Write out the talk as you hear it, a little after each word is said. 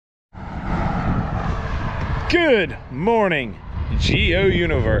Good morning, Geo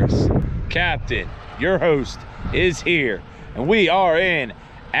Universe. Captain, your host, is here, and we are in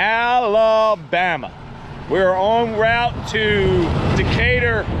Alabama. We're en route to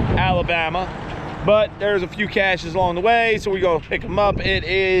Decatur, Alabama, but there's a few caches along the way, so we're gonna pick them up. It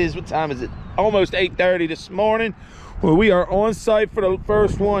is, what time is it? Almost 8:30 this morning. Well, we are on site for the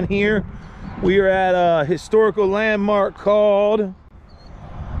first one here. We are at a historical landmark called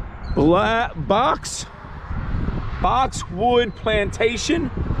Boxwood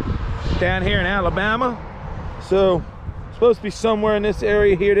Plantation down here in Alabama. So supposed to be somewhere in this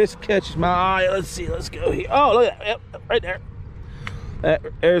area here. This catches my eye. Let's see, let's go here. Oh, look at that. Yep, right there.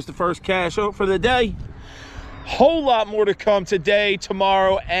 There's the first cache for the day. Whole lot more to come today,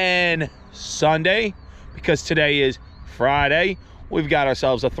 tomorrow, and Sunday, because today is Friday. We've got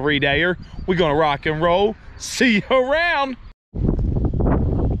ourselves a 3-dayer. We're gonna rock and roll. See you around.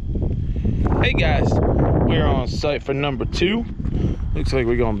 Hey guys, we're on site for number 2. Looks like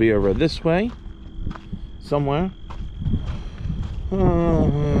we're gonna be over this way somewhere.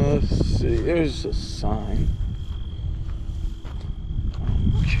 Let's see, there's a sign.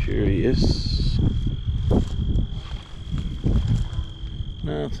 I'm curious.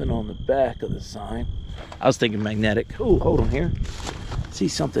 Nothing on the back of the sign. I was thinking magnetic. Oh, hold on here. See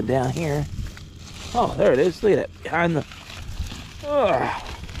something down here. Oh, there it is. Look at that behind the.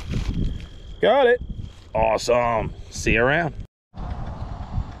 Got it. Awesome. See you around.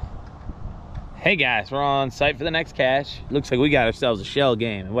 Hey guys, we're on site for the next cache. Looks like we got ourselves a shell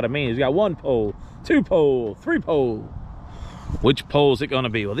game. And what I mean is we got 1 pole, 2 pole, 3 pole. Which pole is it gonna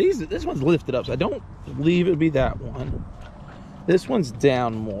be? Well, this one's lifted up, so I don't believe it'll be that one. This one's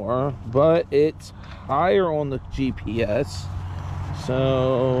down more, but it's higher on the GPS.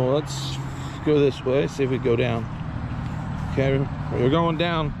 So let's go this way, see if we go down. Okay, we're going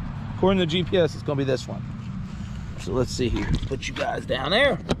down. According to the GPS, it's gonna be this one. So let's see here. Put you guys down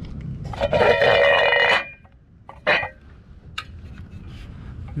there.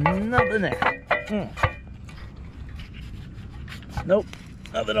 Nothing there. Nope,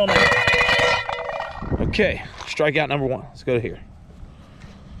 nothing on there. Okay, strikeout number 1. Let's go to here.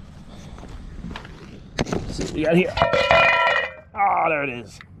 Let's see what we got here. Ah, there it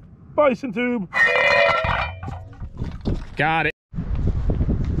is. Bison tube. Got it.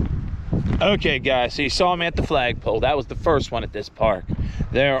 Okay guys, so you saw me at the flagpole. That was the first one at this park.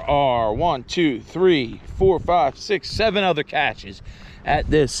 There are 1, 2, 3, 4, 5, 6, 7 other caches at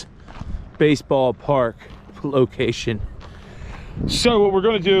this baseball park location. So what we're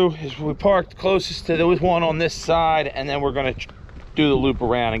gonna do is we parked closest to the one on this side, and then we're gonna do the loop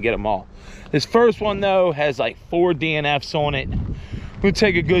around and get them all. This first one though has like 4 DNFs on it. We'll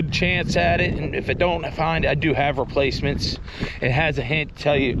take a good chance at it, and if I don't find it, I do have replacements. It has a hint to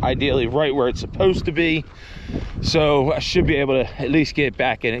tell you ideally right where it's supposed to be, so I should be able to at least get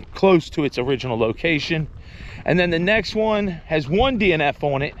back in it close to its original location. And then the next one has 1 DNF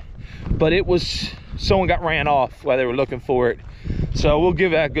on it, but it was someone got ran off while they were looking for it, so we'll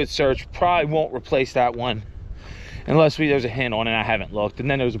give that a good search. Probably won't replace that one unless there's a hint on it. I haven't looked. And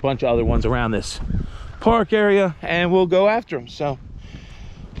then there's a bunch of other ones around this park area, and we'll go after them. So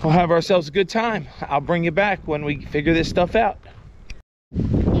we'll have ourselves a good time. I'll bring you back when we figure this stuff out.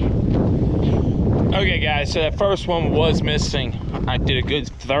 Okay guys, so that first one was missing. I did a good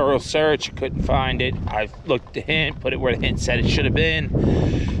thorough search, couldn't find it. I looked at the hint, put it where the hint said it should have been.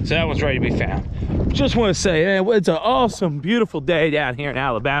 So that one's ready to be found. Just want to say, man, it's an awesome, beautiful day down here in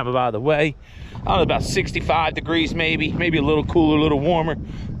Alabama, by the way. I don't know, about 65 degrees maybe a little cooler, a little warmer.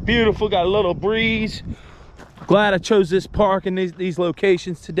 Beautiful, got a little breeze. Glad I chose this park and these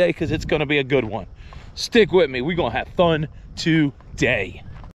locations today, because it's gonna be a good one. Stick with me, we're gonna have fun today.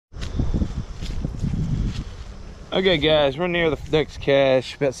 Okay guys, we're near the next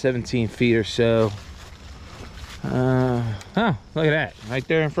cache, about 17 feet or so. Oh, look at that, right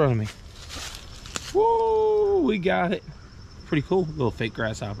there in front of me. Whoa, we got it. Pretty cool, little fake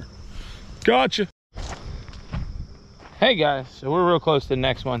grasshopper. Gotcha. Hey guys, so we're real close to the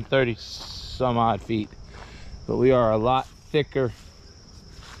next one, 30 some odd feet. But we are a lot thicker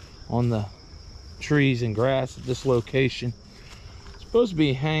on the trees and grass at this location. It's supposed to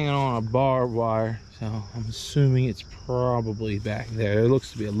be hanging on a barbed wire, so I'm assuming it's probably back there. There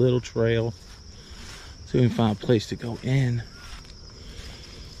looks to be a little trail, so we can find a place to go in.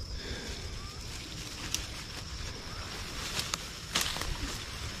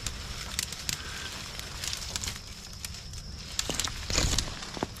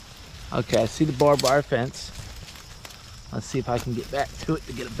 Okay, I see the barbed wire fence. Let's see if I can get back to it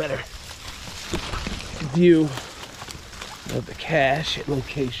to get a better view of the cache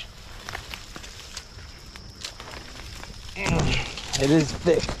location. It is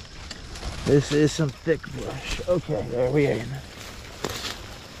thick. This is some thick brush. Okay, there we are.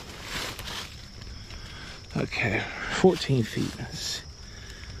 Okay, 14 feet. Let's see.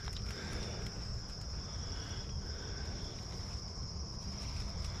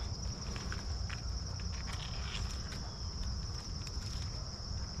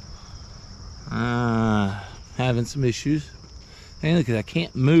 Having some issues. Hey, look, I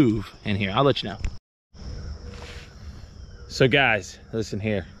can't move in here. I'll let you know. So guys, listen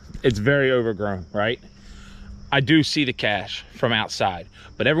here. It's very overgrown, right? I do see the cache from outside,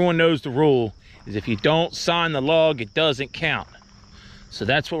 but everyone knows the rule is if you don't sign the log, it doesn't count. So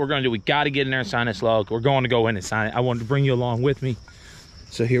that's what we're gonna do. We gotta get in there and sign this log. We're going to go in and sign it. I wanted to bring you along with me.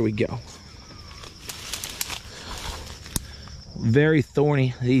 So here we go. Very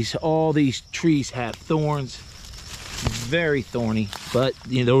thorny. All these trees have thorns. Very thorny, but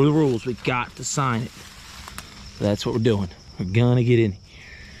you know the rules. We got to sign it. So that's what we're doing. We're gonna get in.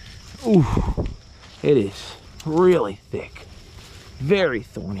 Ooh, it is really thick, very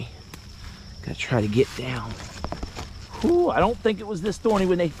thorny. Gotta try to get down. Ooh, I don't think it was this thorny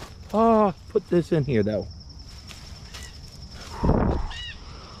when they put this in here though.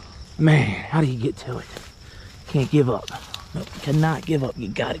 Man, how do you get to it? Can't give up. Nope, cannot give up. You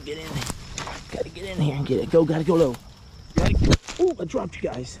gotta get in there. Gotta get in here and get it. Gotta go low. Ooh, I dropped you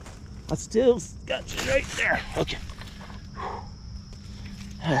guys. I still got you right there. Okay.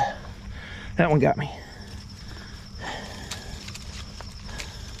 That one got me.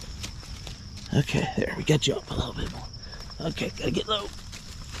 Okay, there, we got you up a little bit more. Okay, gotta get low.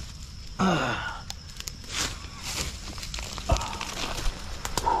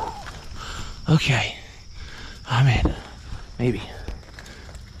 Okay. I'm in. Maybe.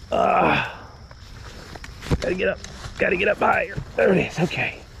 Gotta get up. Gotta get up higher. There it is.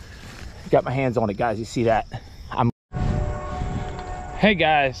 Okay. Got my hands on it, guys. You see that? Hey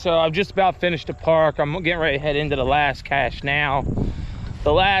guys, so I've just about finished the park. I'm getting ready to head into the last cache now.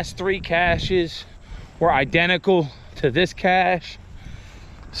 The last 3 caches were identical to this cache.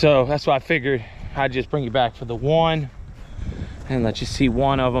 So that's why I figured I'd just bring you back for the one and let you see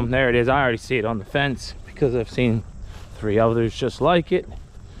one of them. There it is. I already see it on the fence because I've seen 3 others just like it.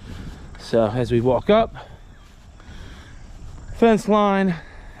 So as we walk up, fence line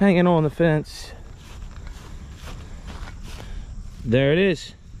hanging on the fence. There it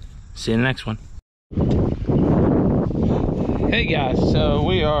is. See you in the next one. Hey guys, so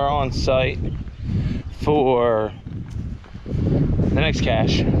we are on site for the next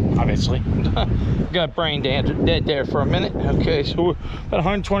cache, obviously. Got brain dead there for a minute. Okay, so we're about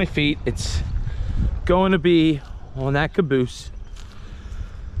 120 feet. It's going to be on that caboose.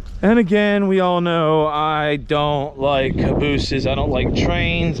 And again, we all know I don't like cabooses. I don't like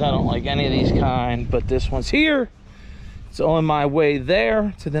trains. I don't like any of these kind, but this one's here. It's on my way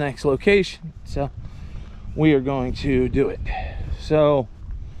there to the next location. So we are going to do it. So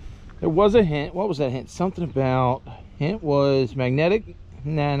there was a hint. What was that hint? Something about, hint was magnetic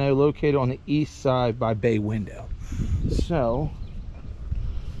nano located on the east side by bay window. So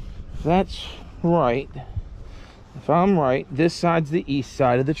if that's right, if I'm right, this side's the east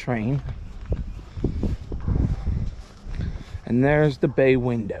side of the train. And there's the bay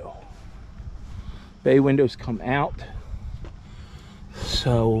window. Bay windows come out.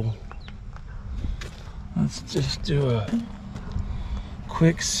 So let's just do a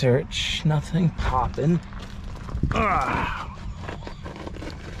quick search. Nothing popping.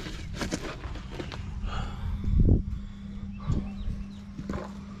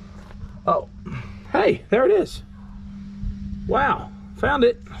 Oh, hey, there it is. Wow, found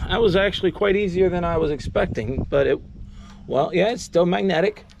it. That was actually quite easier than I was expecting, but it, well, yeah, it's still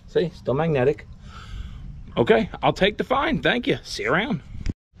magnetic. See, still magnetic. Okay, I'll take the find. Thank you. See you around.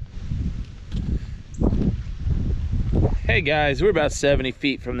 Hey guys, we're about 70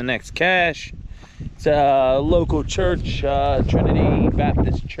 feet from the next cache. It's a local church, Trinity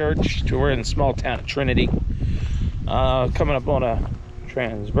Baptist Church. We're in the small town of Trinity. Coming up on a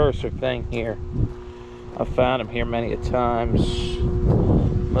transversor thing here. I've found them here many a times.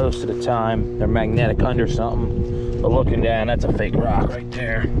 Most of the time, they're magnetic under something. But looking down, that's a fake rock right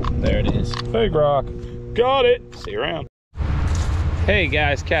there. There it is. Fake rock. Got it. See you around. Hey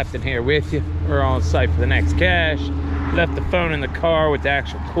guys, Captain here with you. We're on site for the next cache. Left the phone in the car with the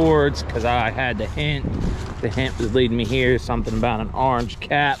actual cords because I had the hint. The hint was leading me here. Something about an orange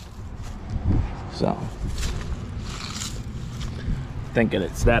cap. So, thinking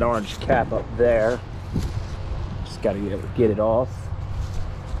it's that orange cap up there. Just got to be able to get it off.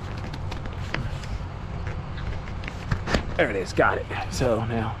 There it is. Got it. So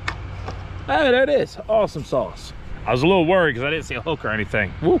now, oh, there it is. Awesome sauce. I was a little worried because I didn't see a hook or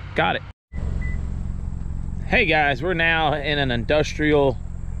anything. Woo, got it. Hey guys, we're now in an industrial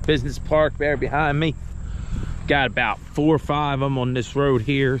business park there behind me. Got about 4 or 5 of them on this road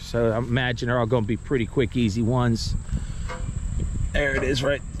here, so I imagine they're all going to be pretty quick, easy ones. There it is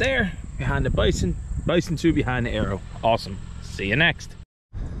right there, behind the bison. Bison 2 behind the arrow. Awesome. See you next.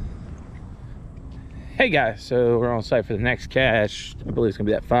 Hey guys, so we're on site for the next cache. I believe it's gonna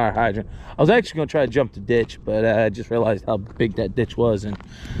be that fire hydrant. I was actually gonna try to jump the ditch, but I just realized how big that ditch was, and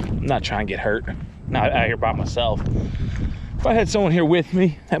I'm not trying to get hurt. Not out here by myself. If I had someone here with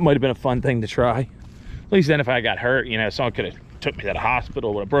me, that might have been a fun thing to try. At least then if I got hurt, you know, someone could have took me to the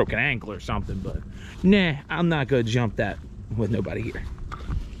hospital with a broken ankle or something, but nah, I'm not gonna jump that with nobody here.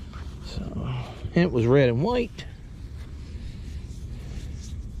 So, it was red and white.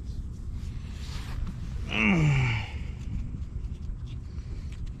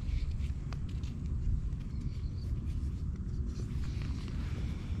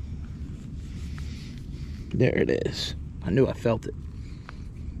 There it is. I knew I felt it.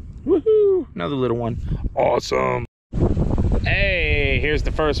 Woohoo! Another little one. Awesome. Hey, here's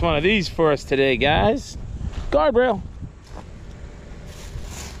the first one of these for us today, guys. Guardrail.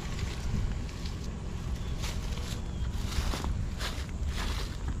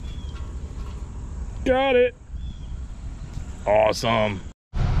 Got it. Awesome.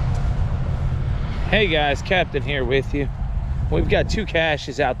 Hey guys, Captain here with you. We've got 2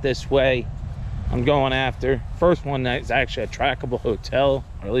 caches out this way I'm going after. First one is actually a trackable hotel,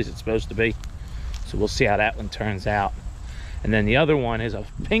 or at least it's supposed to be. So we'll see how that one turns out. And then the other one is a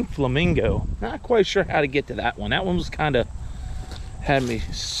pink flamingo. Not quite sure how to get to that one. That one was kind of had me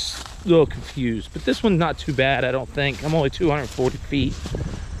a little confused. But this one's not too bad, I don't think. I'm only 240 feet.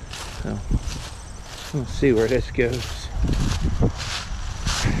 So let's see where this goes.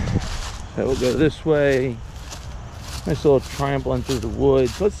 So we'll go this way. Nice little trampling through the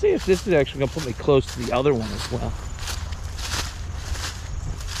woods. Let's see if this is actually gonna put me close to the other one as well.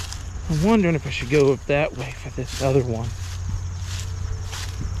 I'm wondering if I should go up that way for this other one.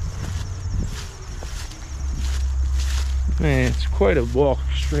 Man, it's quite a walk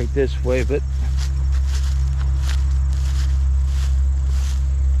straight this way, but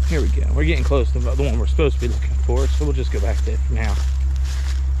here we go. We're getting close to the one we're supposed to be looking for, so we'll just go back there for now.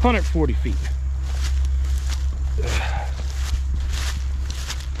 140 feet.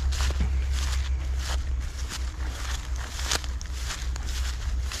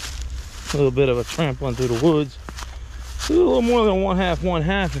 A little bit of a trampling through the woods. It's a little more than one half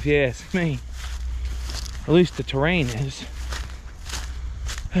if you ask me. At least the terrain is.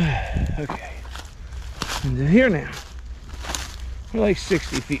 Okay. And here now. We're like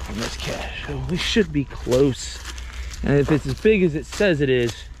 60 feet from this cache, so we should be close. And if it's as big as it says it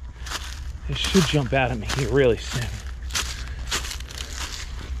is, it should jump out at me here really soon.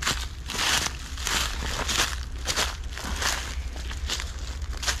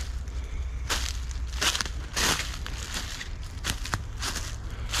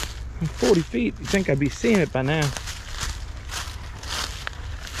 I'm 40 feet. You'd think I'd be seeing it by now.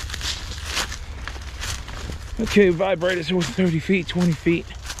 Okay, vibrators over 30 feet, 20 feet,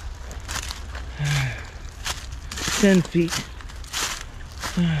 10 feet.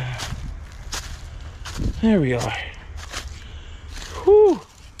 There we are. Whew.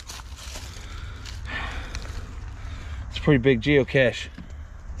 It's a pretty big geocache.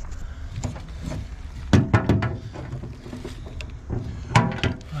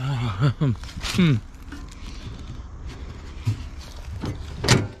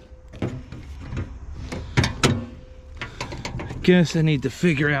 I guess I need to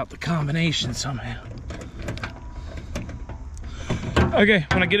figure out the combination somehow. Okay,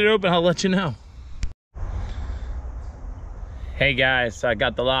 when I get it open, I'll let you know. Hey guys, so I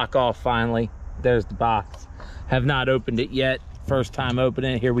got the lock off finally. There's the box. Have not opened it yet. First time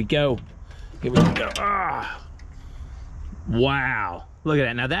opening it. Here we go. Here we go. Ah. Wow. Look at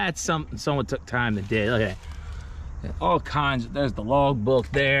that. Now that's something someone took time to do. Look at that. All kinds. There's the log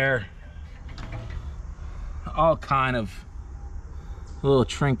book there. All kind of little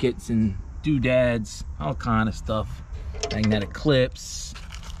trinkets and doodads. All kind of stuff. Magnetic clips.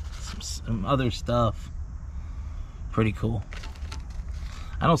 Some other stuff. Pretty cool.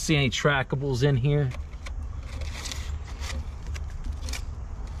 I don't see any trackables in here.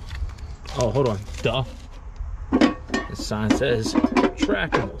 Oh, hold on. Duh. The sign says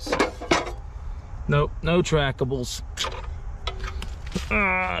trackables. Nope, no trackables.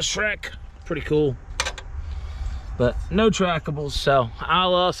 Shrek. Pretty cool. But no trackables, so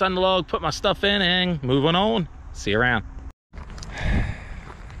I'll send the log, put my stuff in, and moving on. See you around.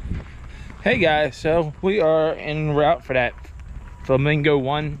 Hey guys, so we are en route for that Flamingo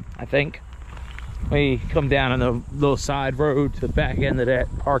 1, I think. We come down on the little side road to the back end of that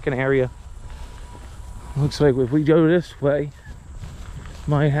parking area. Looks like if we go this way,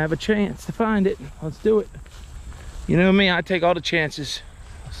 might have a chance to find it. Let's do it. You know me, I take all the chances.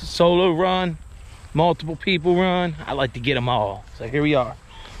 It's a solo run, multiple people run. I like to get them all. So here we are,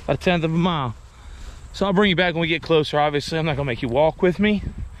 about 1/10 of a mile. So I'll bring you back when we get closer. Obviously, I'm not gonna make you walk with me,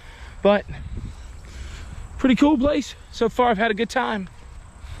 but pretty cool place. So far, I've had a good time.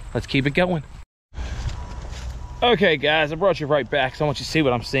 Let's keep it going. Okay, guys, I brought you right back, so I want you to see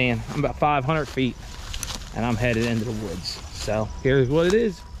what I'm seeing. I'm about 500 feet, and I'm headed into the woods. So here's what it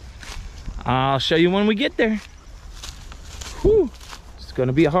is. I'll show you when we get there. Whew. It's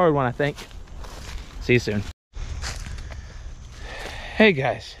gonna be a hard one, I think. See you soon. Hey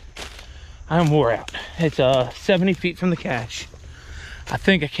guys, I'm wore out. It's 70 feet from the cache. I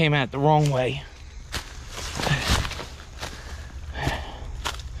think I came out the wrong way.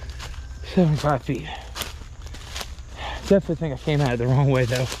 75 feet. Definitely think I came out the wrong way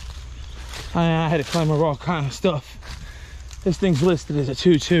though. I had to climb over all kind of stuff. This thing's listed as a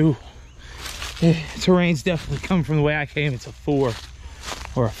 2-2. Terrain's definitely come from the way I came. It's a 4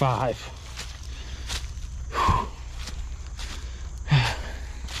 or a 5.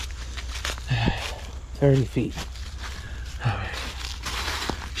 30 feet.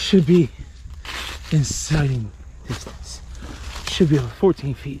 Should be in sighting distance. Should be over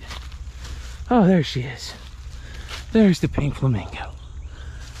 14 feet. Oh, there she is. There's the pink flamingo.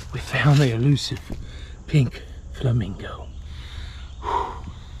 We found the elusive pink flamingo. Whew.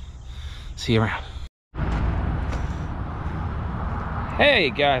 See you around. Hey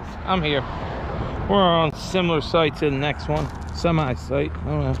guys, I'm here. We're on similar site to the next one. Semi-site, I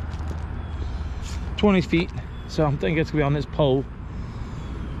don't know. 20 feet, so I'm thinking it's gonna be on this pole.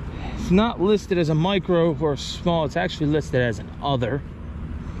 It's not listed as a micro or small, it's actually listed as an other.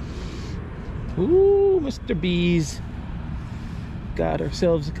 Ooh, Mr. Bees. Got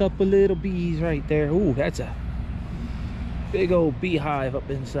ourselves a couple little bees right there. Ooh, that's a big old beehive up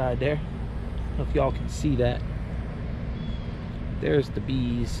inside there. I don't know if y'all can see that. There's the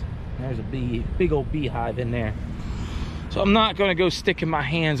bees. There's a big old beehive in there. So I'm not gonna go sticking my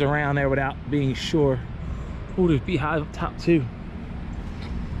hands around there without being sure. Oh, there's beehive up top too.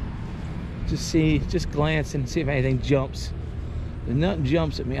 Just glance and see if anything jumps. If nothing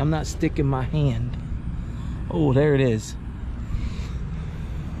jumps at me, I'm not sticking my hand. Oh, there it is.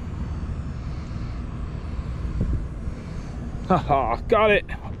 Haha, got it.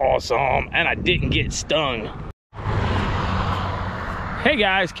 Awesome. And I didn't get stung. Hey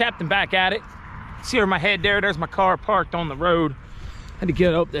guys, Captain back at it. See where my head there? There's my car parked on the road. Had to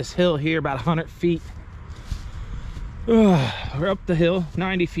get up this hill here about 100 feet. We're up the hill,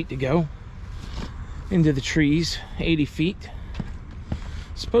 90 feet to go. Into the trees, 80 feet.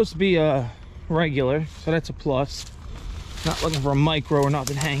 Supposed to be a regular, so that's a plus. Not looking for a micro or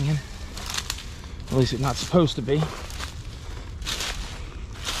nothing hanging. At least it's not supposed to be.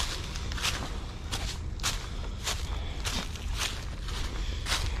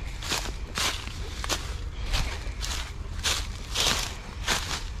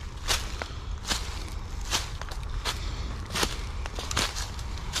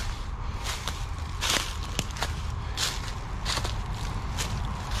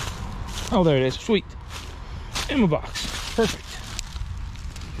 Oh, there it is. Sweet. In my box. Perfect.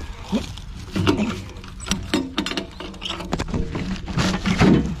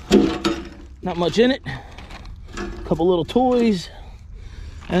 Not much in it. A couple little toys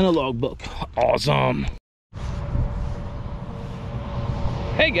and a logbook. Awesome.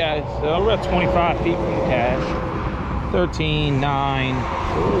 Hey guys, so we're at 25 feet from the cache. 13.9.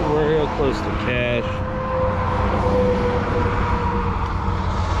 We're real close to the cache.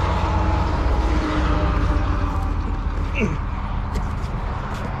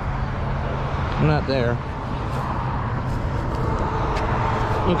 I'm not there.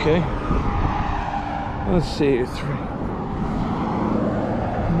 Okay. Let's see. 3.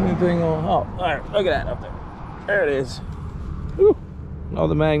 Anything on? Oh, all right. Look at that up there. There it is. Woo. All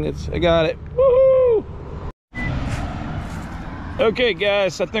the magnets. I got it. Woo! Okay,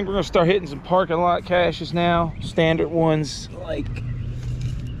 guys. I think we're gonna start hitting some parking lot caches now. Standard ones, like.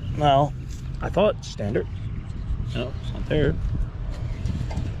 Well, I thought standard. No, it's not there.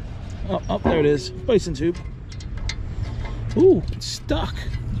 Oh, there it is. Bison tube. Ooh, it's stuck.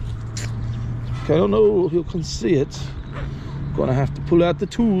 Okay, I don't know if you can see it. Gonna have to pull out the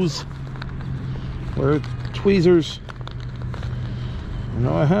tools. Where are the tweezers? I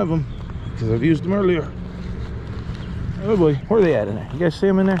know I have them because I've used them earlier. Oh boy, where are they at in there? You guys see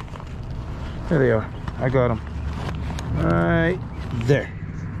them in there? There they are. I got them right there.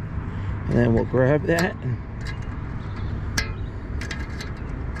 And then we'll grab that.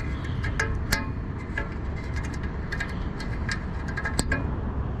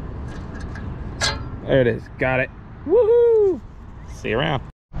 There it is. Got it. Woohoo! See you around.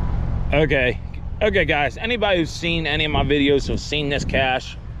 Okay guys, anybody who's seen any of my videos has seen this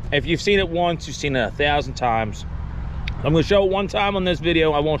cache. If you've seen it once, you've seen it 1,000 times. I'm going to show it one time on this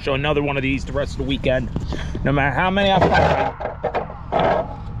video. I won't show another one of these the rest of the weekend. No matter how many I find,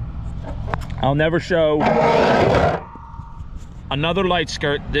 I'll never show another light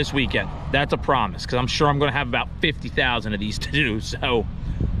skirt this weekend. That's a promise, because I'm sure I'm going to have about 50,000 of these to do. So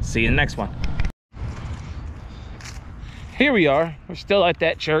see you in the next one. Here we are. We're still at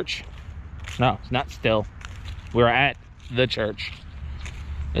that church. No, it's not still. We're at the church.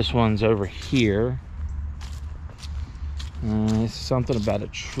 This one's over here. It's something about a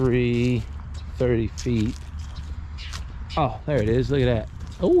tree, 30 feet. Oh, there it is. Look at that.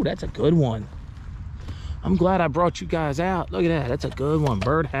 Oh, that's a good one. I'm glad I brought you guys out. Look at that. That's a good one.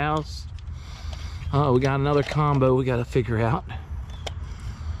 Birdhouse. Oh, we got another combo we got to figure out.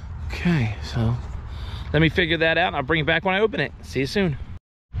 Okay, so let me figure that out and I'll bring it back when I open it. See you soon.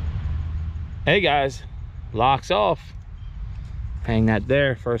 Hey guys, locks off. Hang that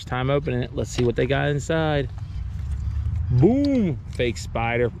there. First time opening it. Let's see what they got inside. Boom! Fake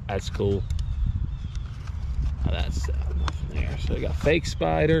spider. That's cool. Oh, that's nothing there. So we got fake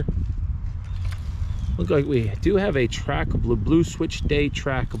spider. Look like we do have a trackable, blue switch day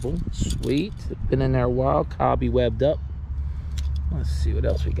trackable. Sweet. Been in there a while. Cobby webbed up. Let's see what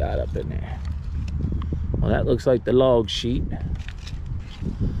else we got up in there. Well, that looks like the log sheet.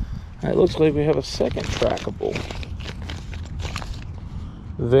 It looks like we have a second trackable.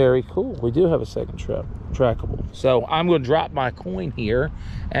 Very cool. We do have a second trackable. So I'm going to drop my coin here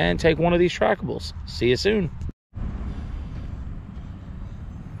and take one of these trackables. See you soon.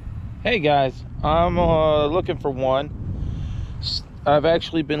 Hey guys, I'm looking for one. I've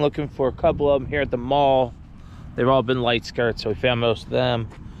actually been looking for a couple of them here at the mall. They've all been light skirts, so we found most of them.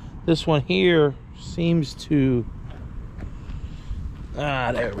 This one here seems to...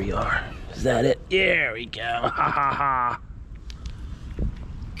 Ah, there we are. Is that it? There we go. Ha ha ha.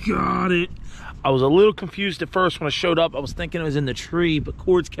 Got it. I was a little confused at first when I showed up. I was thinking it was in the tree, but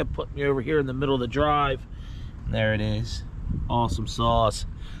cords kept putting me over here in the middle of the drive. And there it is. Awesome sauce.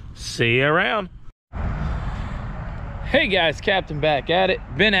 See you around. Hey guys, Captain back at it.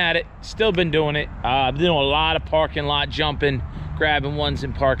 Been at it. Still been doing it. I've been doing a lot of parking lot jumping, grabbing ones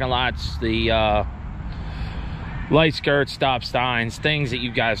in parking lots. The light skirts, stop signs, things that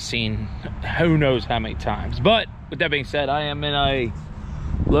you guys have seen who knows how many times. But with that being said, I am in a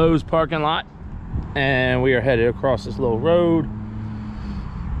Lowe's parking lot and we are headed across this little road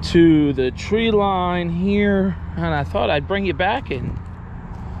to the tree line here, and I thought I'd bring you back and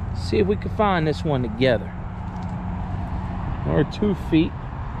see if we could find this one together. Or 2 feet.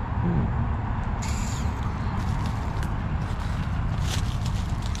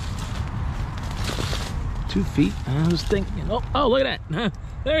 2 feet. I was thinking, oh, look at that.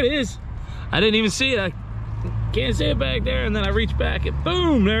 There it is. I didn't even see it. I can't see it back there. And then I reach back and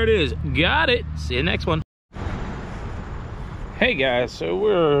boom, there it is. Got it. See you next one. Hey guys, so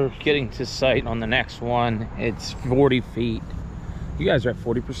we're getting to site on the next one. It's 40 feet. You guys are at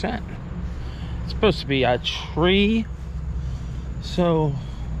 40%. It's supposed to be a tree. So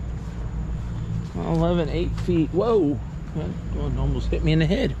 11, 8 feet. Whoa, that one almost hit me in the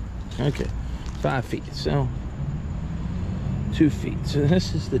head. Okay, 5 feet. So 2 feet. So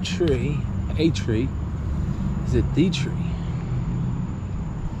this is the tree. A tree. Is it the tree?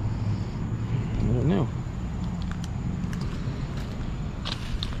 I don't know.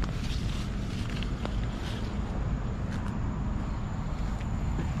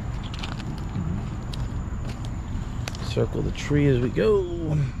 Circle the tree as we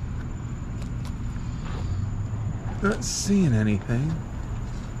go. Not seeing anything.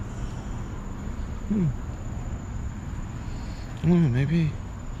 Maybe.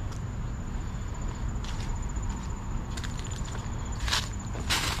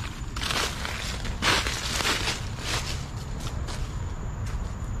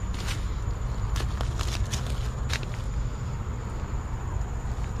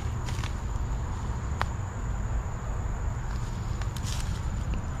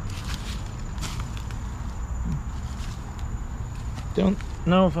 Don't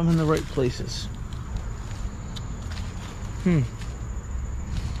know if I'm in the right places. I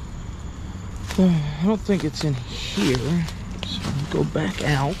don't think it's in here. So I'll go back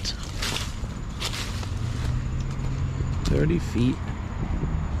out. 30 feet.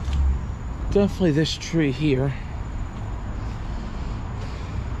 definitely this tree here.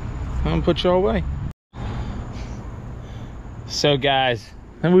 I'm gonna put y'all away. So guys,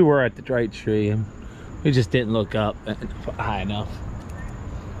 and we were at the right tree and we just didn't look up high enough.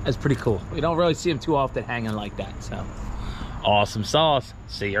 That's pretty cool. We don't really see them too often hanging like that. So awesome sauce.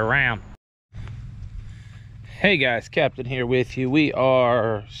 See you around. Hey guys, Captain here with you. We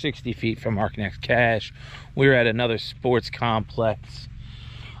are 60 feet from our next cache. We're at another sports complex.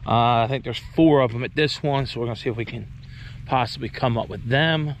 I think there's 4 of them at this one, so we're gonna see if we can possibly come up with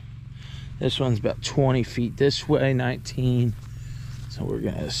them. This one's about 20 feet this way, 19. So we're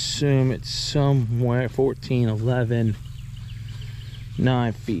gonna assume it's somewhere 14, 11,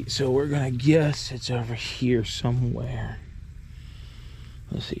 9 feet. So we're gonna guess it's over here somewhere.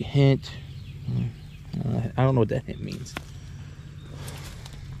 Let's see, hint. I don't know what that hint means.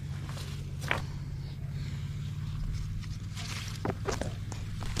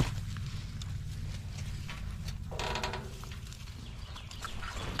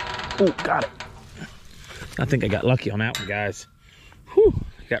 Oh, got it. I think I got lucky on that one, guys. Whew,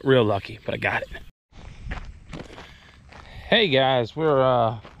 got real lucky, but I got it. Hey guys,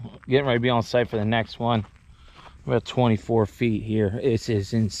 we're getting ready to be on site for the next one. We're at 24 feet here. This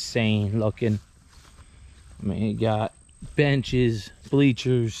is insane looking. I mean, you got benches,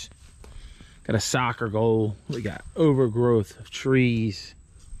 bleachers, got a soccer goal. We got overgrowth of trees.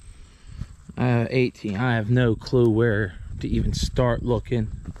 18. I have no clue where to even start looking.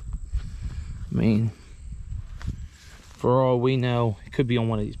 I mean, for all we know, it could be on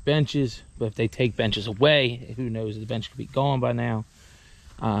one of these benches, but if they take benches away, who knows, the bench could be gone by now.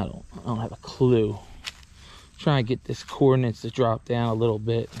 I don't have a clue. Trying to get this coordinates to drop down a little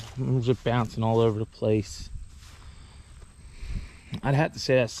bit. I'm just bouncing all over the place. I'd have to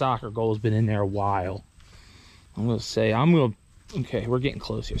say that soccer goal has been in there a while. Okay, we're getting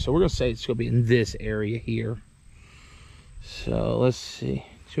close here. So we're gonna say it's gonna be in this area here. So let's see,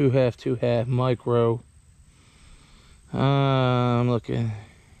 2.5, micro. I'm looking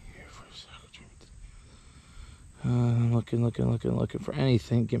here for a second. Looking for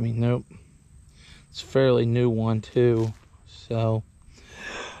anything. Give me, nope. It's a fairly new one too. So,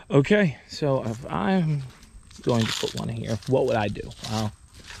 okay. So if I'm going to put one in here, what would I do? Well,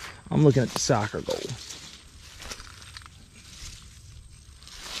 I'm looking at the soccer goal.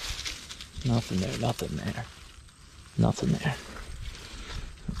 Nothing there, nothing there. Nothing there.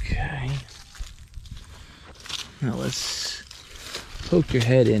 Okay. Now let's poke your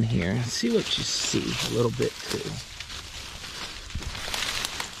head in here and see what you see a little bit too.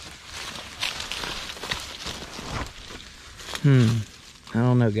 I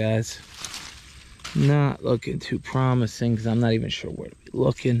don't know, guys. Not looking too promising because I'm not even sure where to be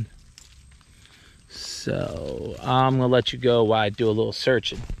looking. So I'm gonna let you go while I do a little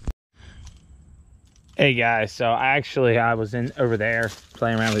searching. Hey guys, so I was in over there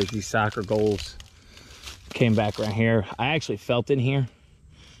playing around with these soccer goals. Came back around here. I actually felt in here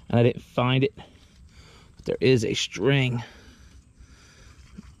and I didn't find it. But there is a string.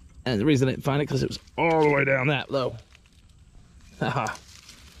 And the reason I didn't find it because it was all the way down that low.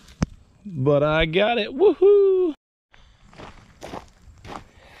 But I got it. Woohoo!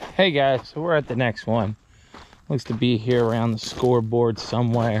 Hey guys, so we're at the next one. Looks to be here around the scoreboard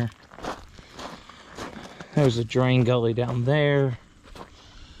somewhere. There's a drain gully down there.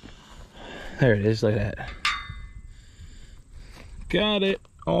 There it is, look at that. Got it.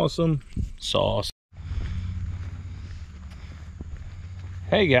 Awesome sauce.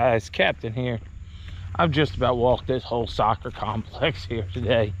 Hey guys, Captain here. I've just about walked this whole soccer complex here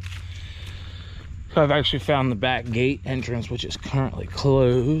today. So I've actually found the back gate entrance, which is currently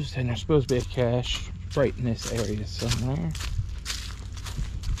closed, and there's supposed to be a cache right in this area somewhere.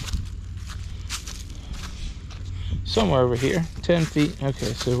 Somewhere over here, 10 feet.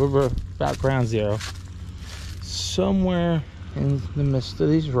 Okay, so we're about ground zero. Somewhere in the midst of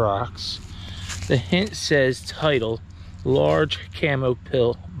these rocks. The hint says title, large camo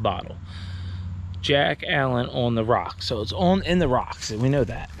pill bottle. Jack Allen on the rocks. So it's in the rocks, and we know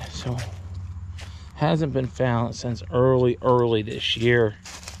that. So hasn't been found since early this year.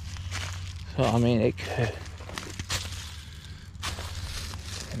 So I mean, it could,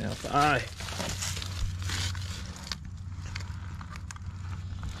 you know, if I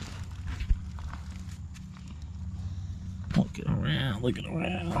looking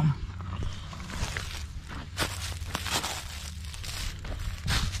around.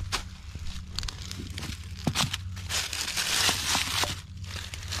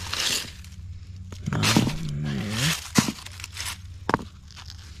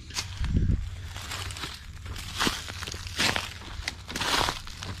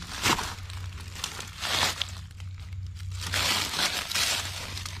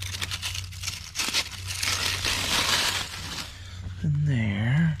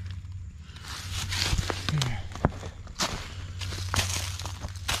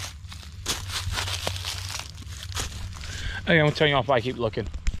 Okay, I'm gonna turn you off. I keep looking.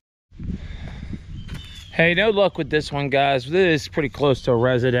 Hey, no luck with this one, guys. This is pretty close to a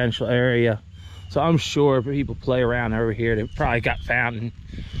residential area, so I'm sure people play around over here. They probably got found and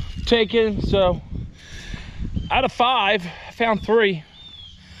taken. So out of 5, I found 3.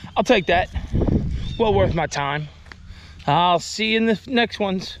 I'll take that. Well worth my time. I'll see you in the next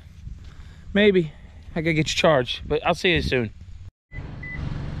ones. Maybe I gotta get you charged, but I'll see you soon.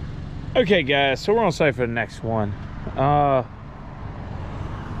 Okay, guys, so we're on site for the next one.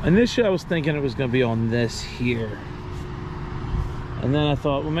 Initially I was thinking it was gonna be on this here, and then I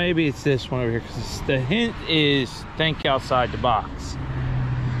thought, well, maybe it's this one over here, because the hint is think outside the box.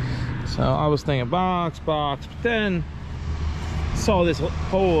 So I was thinking box, but then saw this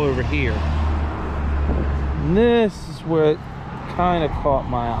hole over here, and this is where it kind of caught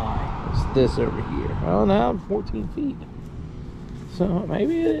my eye. It's this over here. Well, now I'm 14 feet, so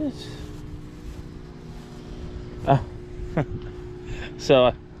maybe it is. So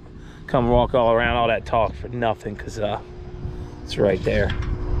I come walk all around all that talk for nothing, because it's right there.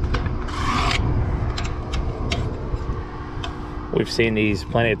 We've seen these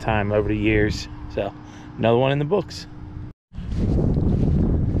plenty of time over the years, so another one in the books.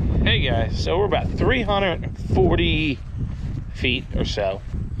 Hey guys, so we're about 340 feet or so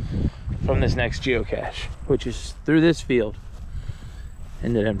from this next geocache, which is through this field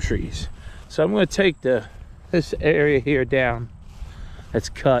into them trees. So I'm going to take this area here down that's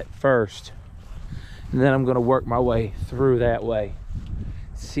cut first, and then I'm going to work my way through that way,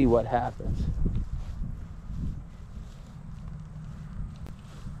 see what happens.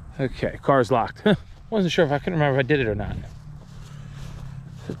 Okay, car's locked. Wasn't sure if I couldn't remember if I did it or not.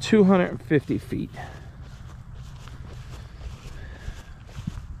 So 250 feet.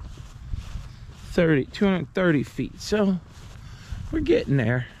 230 feet. So we're getting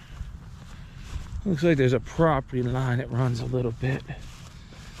there. Looks like there's a property line that runs a little bit.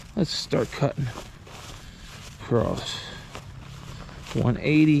 Let's start cutting across.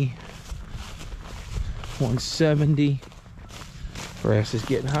 180, 170. Grass is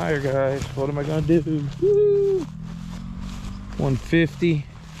getting higher, guys. What am I gonna do? Woo! 150,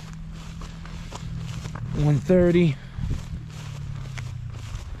 130,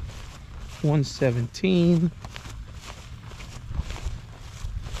 117,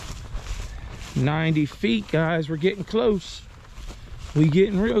 90 feet, guys. We're getting close. We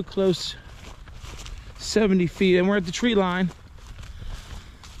getting real close. 70 feet, and we're at the tree line.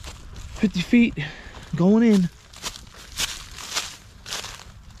 50 feet going in.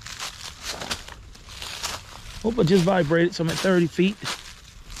 Oh, I just vibrated, so I'm at 30 feet.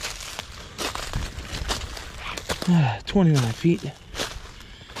 29 feet.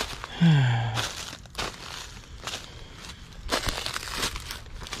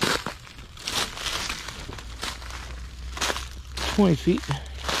 20 feet.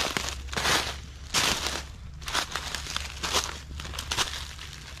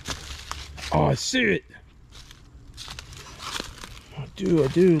 Oh, I see it. I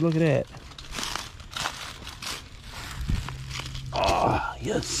do. Look at that. Oh,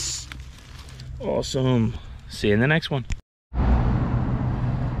 yes. Awesome. See you in the next one.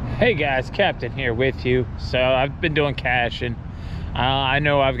 Hey guys, Captain here with you. So I've been doing caching. I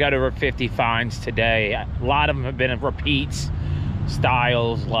know I've got over 50 finds today. A lot of them have been repeats,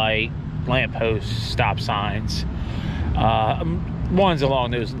 styles like lampposts, stop signs, ones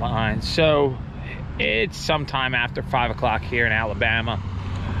along those lines. So it's sometime after 5 o'clock here in Alabama.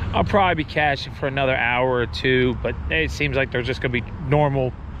 I'll probably be caching for another hour or two, but it seems like they're just gonna be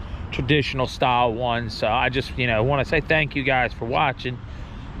normal, traditional style ones. So I just, want to say thank you guys for watching.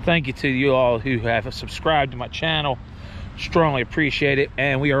 Thank you to you all who have subscribed to my channel. Strongly appreciate it.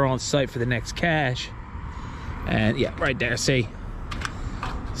 And we are on site for the next cache. And yeah, right there, see,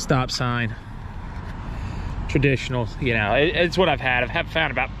 stop sign, traditional. It's what I've had. I've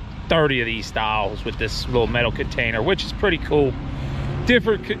found about 30 of these styles with this little metal container, which is pretty cool.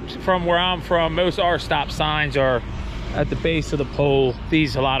 Different from where I'm from. Most of our stop signs are at the base of the pole.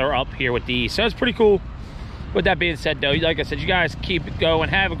 These, a lot are up here with these, so it's pretty cool. With that being said, though, like I said, you guys keep it going.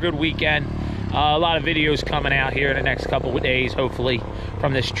 Have a good weekend. A lot of videos coming out here in the next couple of days, hopefully,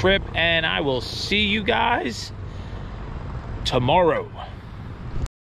 from this trip, and I will see you guys tomorrow.